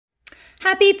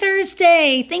Happy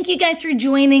Thursday! Thank you guys for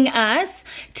joining us.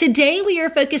 Today we are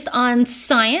focused on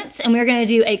science and we're going to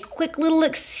do a quick little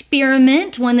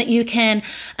experiment, one that you can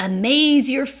amaze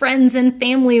your friends and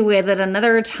family with at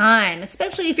another time,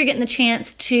 especially if you're getting the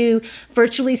chance to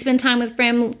virtually spend time with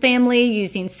family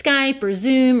using Skype or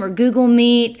Zoom or Google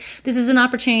Meet. This is an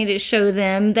opportunity to show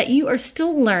them that you are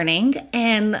still learning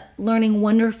and learning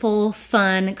wonderful,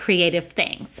 fun, creative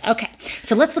things. Okay,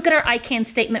 so let's look at our I can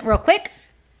statement real quick.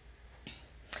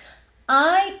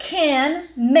 I can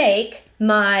make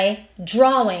my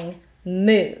drawing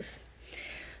move.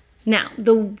 Now,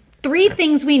 the three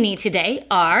things we need today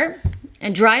are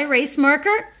a dry erase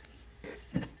marker,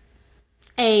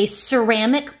 a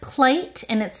ceramic plate,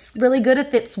 and it's really good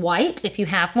if it's white, if you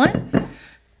have one,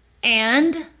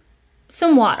 and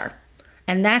some water,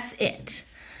 and that's it.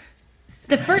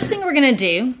 The first thing we're going to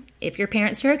do, if your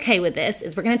parents are okay with this,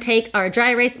 is we're going to take our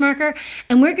dry erase marker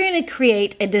and we're going to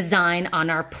create a design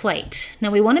on our plate. Now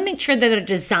we want to make sure that our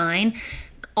design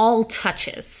all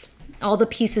touches. All the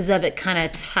pieces of it kind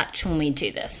of touch when we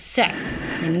do this. So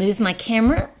I move my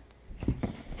camera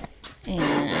and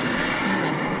move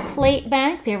my plate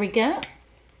back. There we go.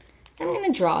 I'm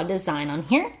going to draw a design on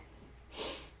here.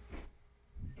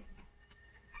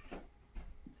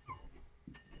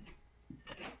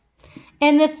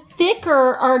 And the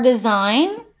thicker our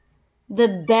design,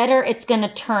 the better it's going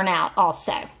to turn out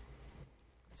also.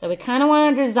 So we kind of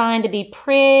want our design to be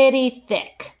pretty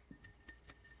thick.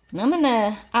 And I'm going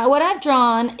to, what I've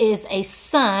drawn is a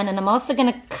sun, and I'm also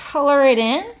going to color it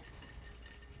in.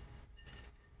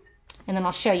 And then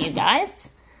I'll show you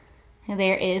guys. And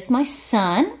there is my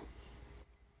sun.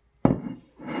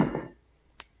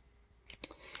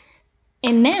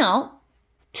 And now,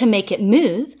 to make it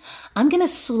move, I'm going to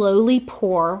slowly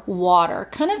pour water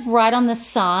kind of right on the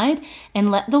side and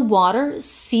let the water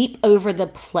seep over the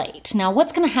plate. Now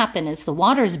what's going to happen is the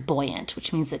water is buoyant,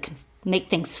 which means it can make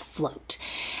things float.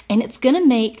 And it's going to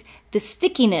make the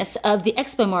stickiness of the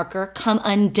expo marker come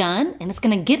undone, and it's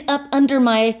going to get up under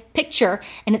my picture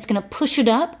and it's going to push it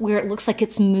up where it looks like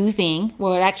it's moving,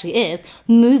 well it actually is,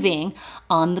 moving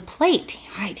on the plate.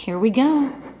 All right, here we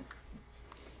go.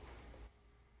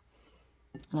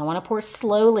 And I want to pour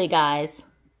slowly, guys.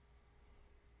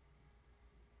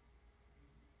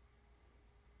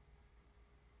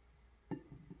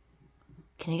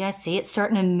 Can you guys see it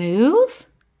starting to move?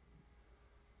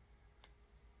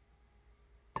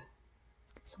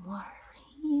 Let's get some water over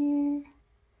here.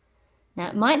 Now,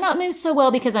 it might not move so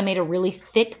well because I made a really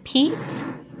thick piece.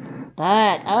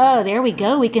 But, oh, there we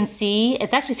go. We can see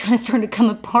it's actually starting to come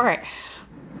apart.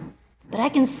 But I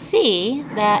can see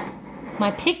that my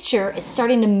picture is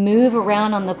starting to move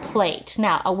around on the plate.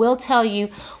 Now, I will tell you,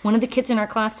 one of the kids in our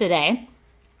class today,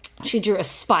 she drew a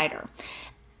spider.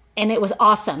 And it was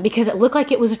awesome because it looked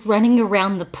like it was running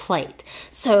around the plate.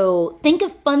 So think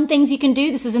of fun things you can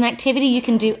do. This is an activity you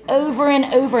can do over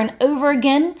and over and over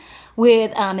again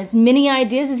with as many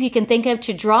ideas as you can think of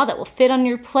to draw that will fit on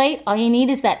your plate. All you need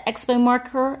is that expo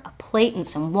marker, a plate, and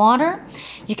some water.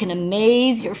 You can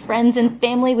amaze your friends and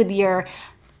family with your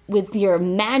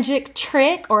magic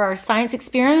trick or our science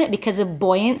experiment because of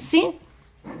buoyancy.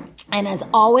 And as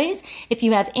always, if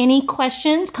you have any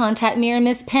questions, contact me or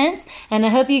Miss Pence. And I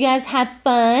hope you guys had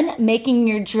fun making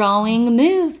your drawing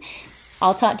move.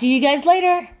 I'll talk to you guys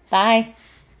later. Bye.